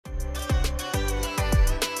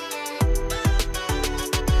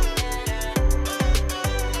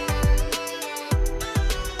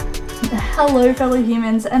Hello fellow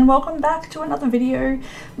humans and welcome back to another video.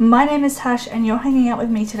 My name is Tash and you're hanging out with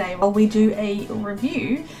me today while we do a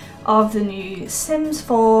review of the new Sims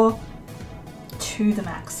 4 to the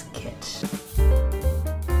Max kit.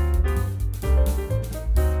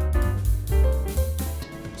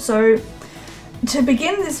 So to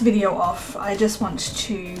begin this video off, I just want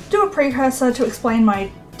to do a precursor to explain my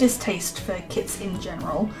distaste for kits in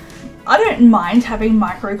general. I don't mind having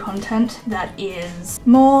micro content that is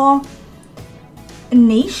more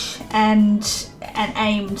niche and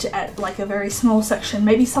aimed at like a very small section,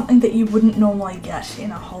 maybe something that you wouldn't normally get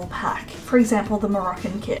in a whole pack. For example, the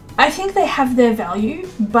Moroccan kit. I think they have their value,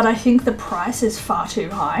 but I think the price is far too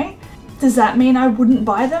high. Does that mean I wouldn't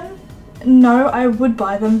buy them? No, I would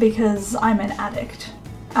buy them because I'm an addict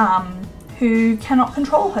who cannot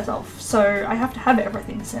control herself, so I have to have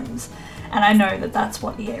everything Sims. And I know that that's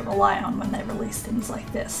what EA rely on when they release things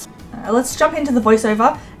like this. Let's jump into the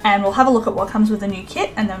voiceover and we'll have a look at what comes with the new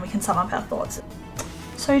kit and then we can sum up our thoughts.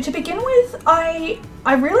 So to begin with, I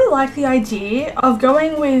really like the idea of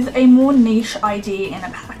going with a more niche idea in a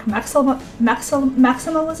pack. Maximalism?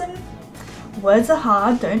 Words are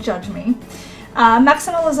hard, don't judge me.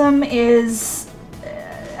 Maximalism is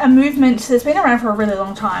a movement that's been around for a really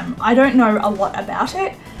long time. I don't know a lot about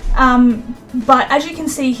it. But as you can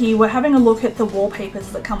see here, we're having a look at the wallpapers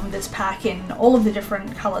that come with this pack in all of the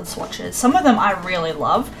different coloured swatches. Some of them I really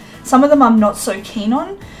love, some of them I'm not so keen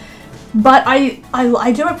on, but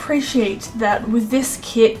I do appreciate that with this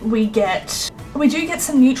kit we do get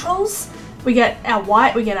some neutrals. We get our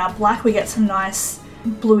white, we get our black, we get some nice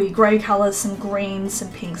bluey grey colours, some greens,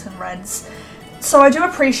 some pinks and reds. So I do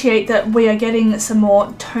appreciate that we are getting some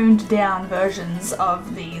more toned down versions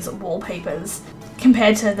of these wallpapers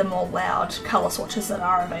compared to the more loud colour swatches that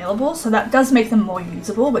are available, so that does make them more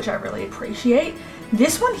usable, which I really appreciate.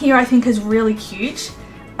 This one here I think is really cute,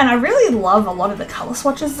 and I really love a lot of the colour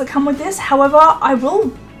swatches that come with this. However, I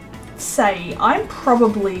will say I'm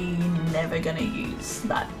probably never going to use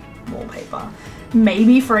that wallpaper.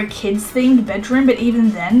 Maybe for a kids themed bedroom, but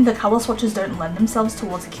even then the colour swatches don't lend themselves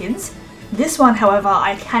towards kids. This one, however,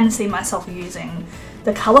 I can see myself using.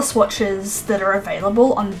 The colour swatches that are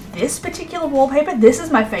available on this particular wallpaper, this is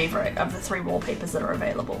my favourite of the 3 wallpapers that are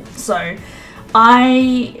available. So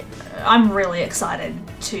I'm really excited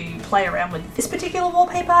to play around with this particular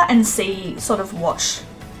wallpaper and see sort of what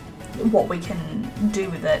we can do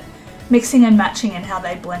with it, mixing and matching and how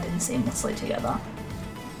they blend in seamlessly together.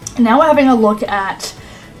 And now we're having a look at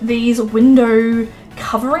these window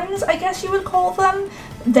coverings, I guess you would call them.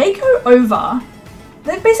 They go over.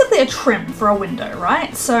 They're basically a trim for a window,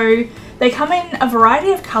 right? So they come in a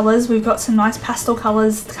variety of colours. We've got some nice pastel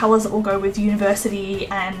colours, colours that will go with university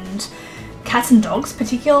and cats and dogs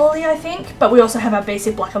particularly, I think. But we also have our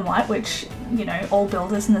basic black and white, which, you know, all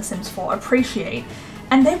builders in The Sims 4 appreciate.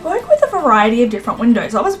 And they work with a variety of different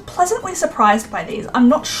windows. I was pleasantly surprised by these. I'm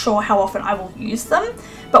not sure how often I will use them,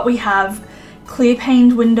 but we have clear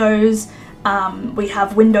paned windows. We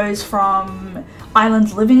have windows from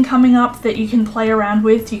Island Living coming up that you can play around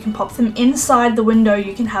with. You can pop them inside the window.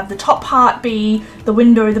 You can have the top part be the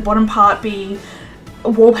window, the bottom part be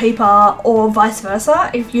wallpaper, or vice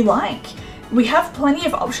versa if you like. We have plenty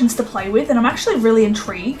of options to play with, and I'm actually really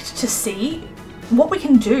intrigued to see what we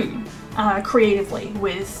can do creatively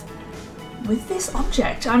with this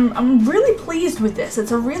object. I'm really pleased with this.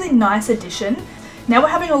 It's a really nice addition. Now we're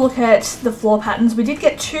having a look at the floor patterns. We did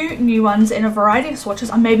get 2 new ones in a variety of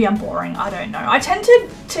swatches. Maybe I'm boring, I don't know. I tend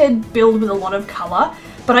to build with a lot of colour,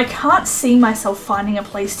 but I can't see myself finding a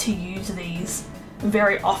place to use these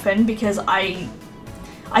very often because I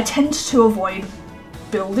tend to avoid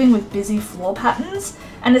building with busy floor patterns,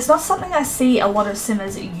 and it's not something I see a lot of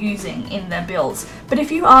simmers using in their builds. But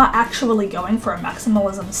if you are actually going for a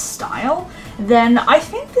maximalism style, then I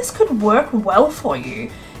think this could work well for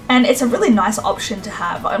you. And it's a really nice option to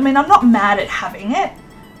have. I mean, I'm not mad at having it.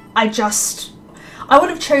 I would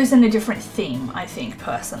have chosen a different theme, I think,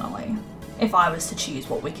 personally, if I was to choose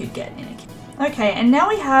what we could get in a kit. Okay, and now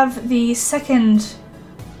we have the second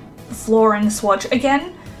flooring swatch.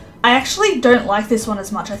 Again, I actually don't like this one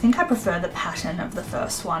as much. I think I prefer the pattern of the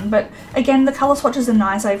first one. But again, the colour swatches are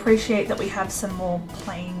nice. I appreciate that we have some more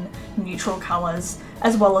plain, neutral colours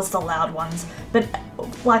as well as the loud ones. But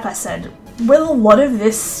like I said, with a lot of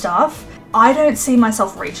this stuff, I don't see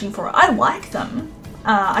myself reaching for it. I like them.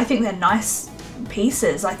 I think they're nice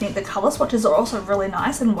pieces. I think the colour swatches are also really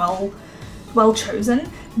nice and well chosen,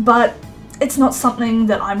 but it's not something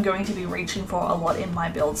that I'm going to be reaching for a lot in my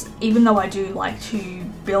builds, even though I do like to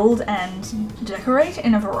build and decorate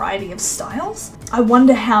in a variety of styles. I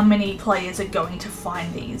wonder how many players are going to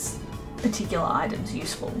find these particular items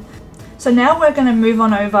useful. So now we're going to move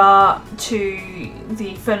on over to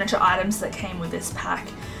the furniture items that came with this pack.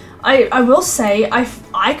 I will say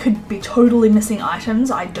I could be totally missing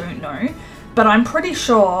items, I don't know, but I'm pretty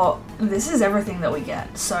sure this is everything that we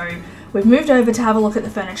get. So we've moved over to have a look at the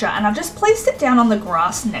furniture, and I've just placed it down on the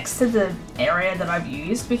grass next to the area that I've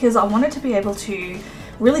used because I wanted to be able to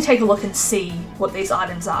really take a look and see what these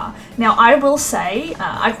items are. Now I will say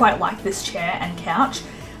I quite like this chair and couch,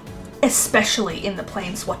 especially in the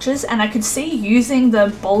plain swatches, and I could see using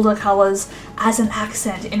the bolder colours as an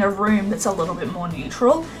accent in a room that's a little bit more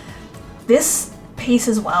neutral. This piece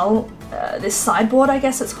as well, this sideboard I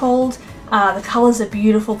guess it's called, the colours are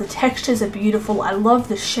beautiful, the textures are beautiful, I love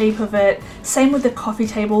the shape of it, same with the coffee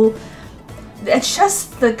table. It's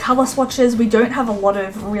just the colour swatches, we don't have a lot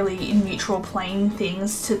of really neutral plain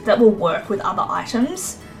things that will work with other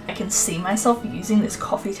items. I can see myself using this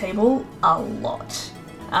coffee table a lot.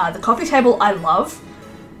 The coffee table I love.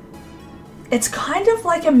 It's kind of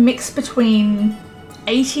like a mix between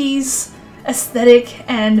 80s aesthetic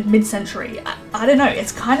and mid-century. I don't know,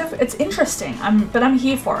 it's interesting, but I'm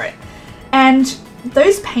here for it. And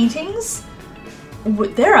those paintings,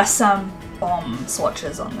 there are some bomb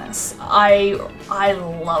swatches on this. I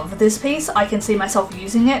love this piece. I can see myself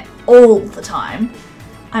using it all the time.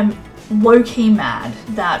 I'm low-key mad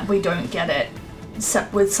that we don't get it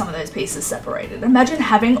with some of those pieces separated. Imagine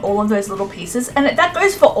having all of those little pieces, and that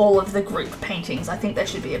goes for all of the group paintings. I think they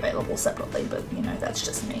should be available separately, but you know, that's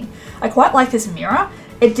just me. I quite like this mirror.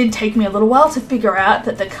 It did take me a little while to figure out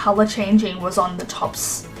that the color changing was on the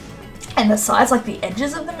tops and the sides, like the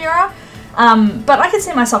edges of the mirror, but I could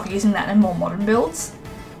see myself using that in more modern builds.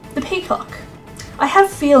 The peacock. I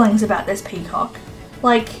have feelings about this peacock.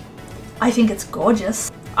 Like, I think it's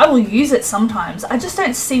gorgeous. I will use it sometimes. I just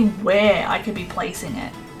don't see where I could be placing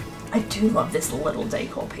it. I do love this little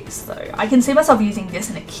decor piece though. I can see myself using this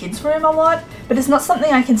in a kid's room a lot, but it's not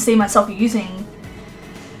something I can see myself using.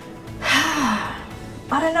 I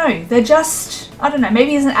don't know. They're just, I don't know,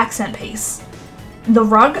 maybe as an accent piece. The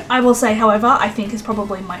rug, I will say, however, I think is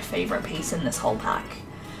probably my favourite piece in this whole pack.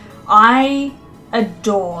 I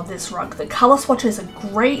adore this rug. The colour swatches are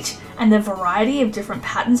great, and the variety of different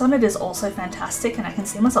patterns on it is also fantastic, and I can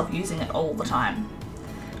see myself using it all the time.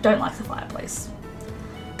 Don't like the fireplace.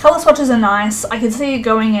 Colour swatches are nice. I could see it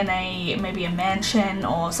going in maybe a mansion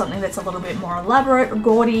or something that's a little bit more elaborate,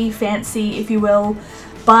 gaudy, fancy, if you will.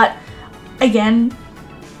 But again,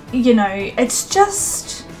 you know, it's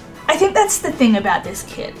just, I think that's the thing about this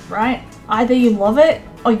kit, right? Either you love it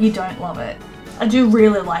or you don't love it. I do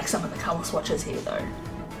really like some of the colour swatches here though.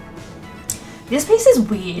 This piece is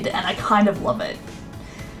weird and I kind of love it.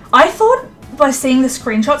 I thought by seeing the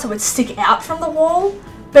screenshots it would stick out from the wall,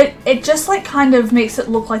 but it just like kind of makes it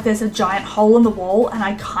look like there's a giant hole in the wall, and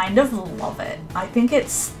I kind of love it. I think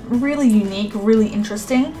it's really unique, really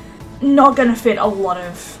interesting. Not gonna fit a lot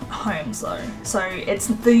of homes though, so it's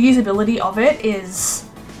the usability of it is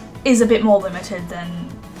a bit more limited than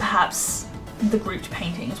perhaps the grouped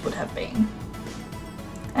paintings would have been.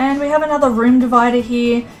 And we have another room divider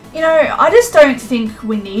here. You know, I just don't think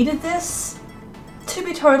we needed this, to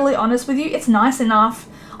be totally honest with you. It's nice enough.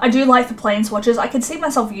 I do like the plain swatches. I could see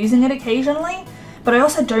myself using it occasionally, but I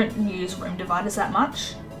also don't use room dividers that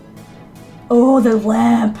much. Oh, the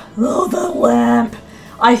lamp. Oh, the lamp.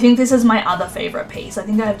 I think this is my other favourite piece. I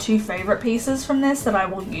think I have two favourite pieces from this that I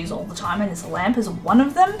will use all the time, and this lamp is one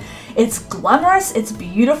of them. It's glamorous, it's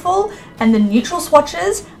beautiful, and the neutral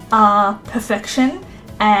swatches are perfection,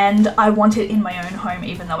 and I want it in my own home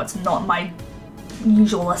even though it's not my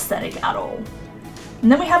usual aesthetic at all.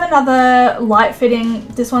 And then we have another light fitting.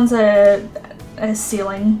 This one's a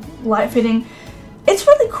ceiling light fitting. It's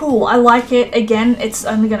really cool. I like it. Again, it's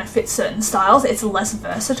only going to fit certain styles. It's less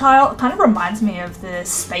versatile. It kind of reminds me of the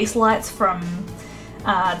space lights from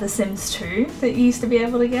The Sims 2 that you used to be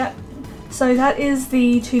able to get. So that is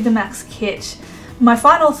the To The Max kit. My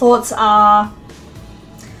final thoughts are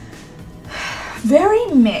very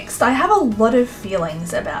mixed. I have a lot of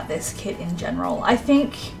feelings about this kit in general. I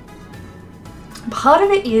think part of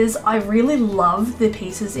it is I really love the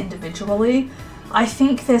pieces individually. I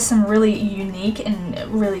think there's some really unique and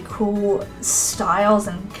really cool styles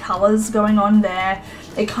and colours going on there.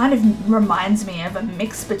 It kind of reminds me of a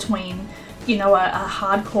mix between, you know, a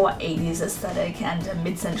hardcore 80s aesthetic and a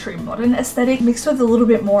mid-century modern aesthetic mixed with a little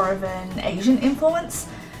bit more of an Asian influence.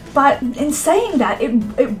 But in saying that, it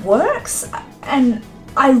works, and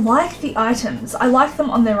I like the items. I like them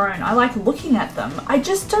on their own. I like looking at them. I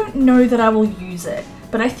just don't know that I will use it.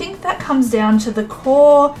 But I think that comes down to the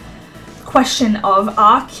core question of,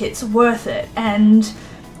 are kits worth it? And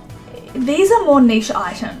these are more niche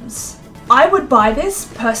items. I would buy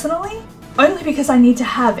this personally only because I need to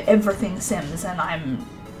have everything Sims and I'm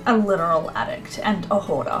a literal addict and a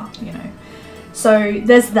hoarder, you know. So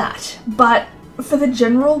there's that. But for the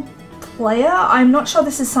general player, I'm not sure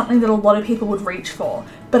this is something that a lot of people would reach for,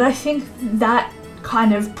 but I think that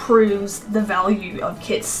kind of proves the value of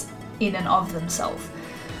kits in and of themselves.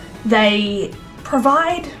 They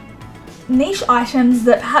provide niche items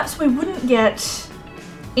that perhaps we wouldn't get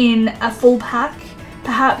in a full pack,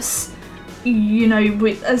 perhaps, you know,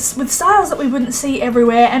 with styles that we wouldn't see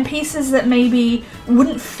everywhere, and pieces that maybe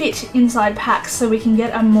wouldn't fit inside packs, so we can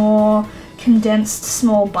get a more condensed,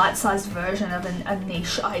 small, bite-sized version of a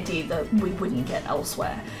niche idea that we wouldn't get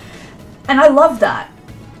elsewhere. And I love that,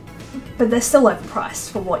 but they're still overpriced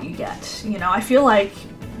for what you get. You know, I feel like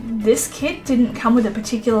this kit didn't come with a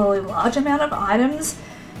particularly large amount of items,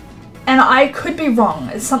 and I could be wrong.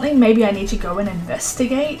 It's something maybe I need to go and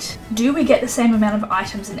investigate. Do we get the same amount of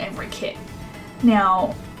items in every kit?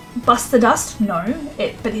 Now, Bust the Dust, no,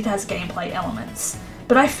 but it has gameplay elements.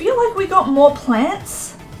 But I feel like we got more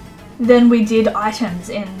plants than we did items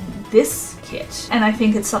in this kit, and I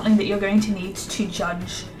think it's something that you're going to need to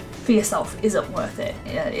judge for yourself. Is it worth it?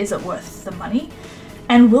 Is it worth the money?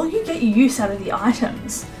 And will you get use out of the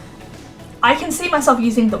items? I can see myself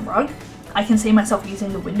using the rug, I can see myself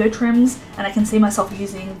using the window trims, and I can see myself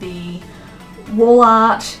using the wall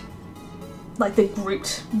art, like the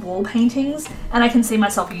grouped wall paintings, and I can see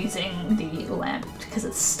myself using the lamp because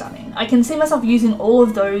it's stunning. I can see myself using all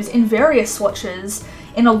of those in various swatches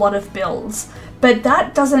in a lot of builds, but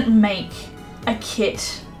that doesn't make a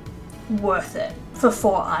kit worth it for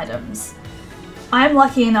 4 items. I'm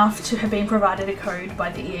lucky enough to have been provided a code by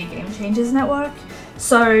the EA Game Changers network,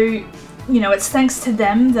 so, you know, it's thanks to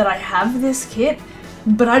them that I have this kit,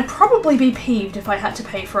 but I'd probably be peeved if I had to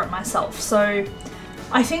pay for it myself. So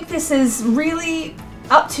I think this is really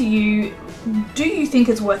up to you. Do you think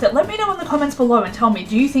it's worth it? Let me know in the comments below and tell me,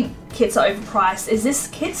 do you think kits are overpriced? Is this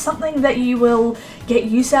kit something that you will get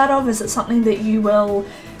use out of? Is it something that you will,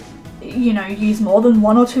 you know, use more than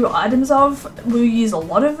 1 or 2 items of? Will you use a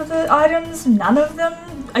lot of the items? None of them?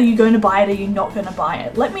 Are you going to buy it? Are you not going to buy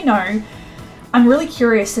it? Let me know. I'm really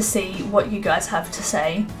curious to see what you guys have to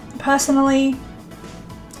say. Personally,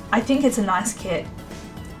 I think it's a nice kit.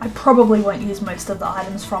 I probably won't use most of the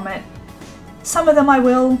items from it. Some of them I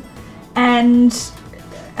will, and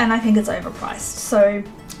I think it's overpriced. So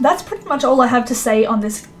that's pretty much all I have to say on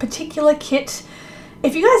this particular kit.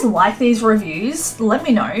 If you guys like these reviews, let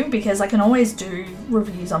me know, because I can always do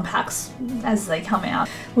reviews on packs as they come out.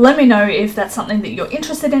 Let me know if that's something that you're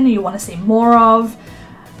interested in or you want to see more of.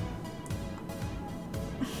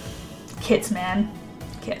 Kits, man.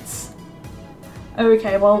 Kits.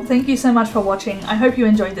 Okay, well, thank you so much for watching. I hope you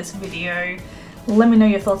enjoyed this video. Let me know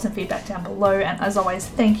your thoughts and feedback down below, and as always,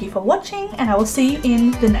 thank you for watching, and I will see you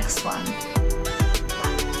in the next one.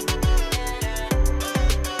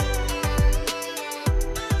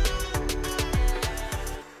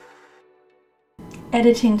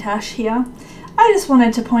 Editing Tash here. I just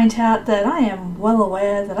wanted to point out that I am well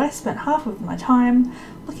aware that I spent half of my time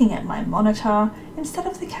looking at my monitor instead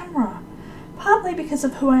of the camera. Partly because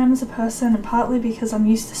of who I am as a person, and partly because I'm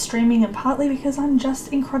used to streaming, and partly because I'm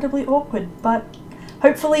just incredibly awkward. But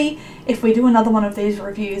hopefully, if we do another one of these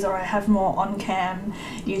reviews, or I have more on-cam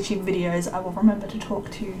YouTube videos, I will remember to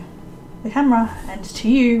talk to the camera and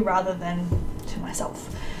to you rather than to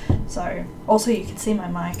myself. So, also you can see my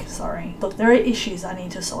mic, sorry. Look, there are issues I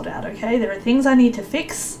need to sort out, okay? There are things I need to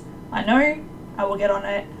fix. I know, I will get on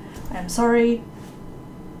it. I am sorry.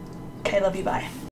 Okay, love you, bye.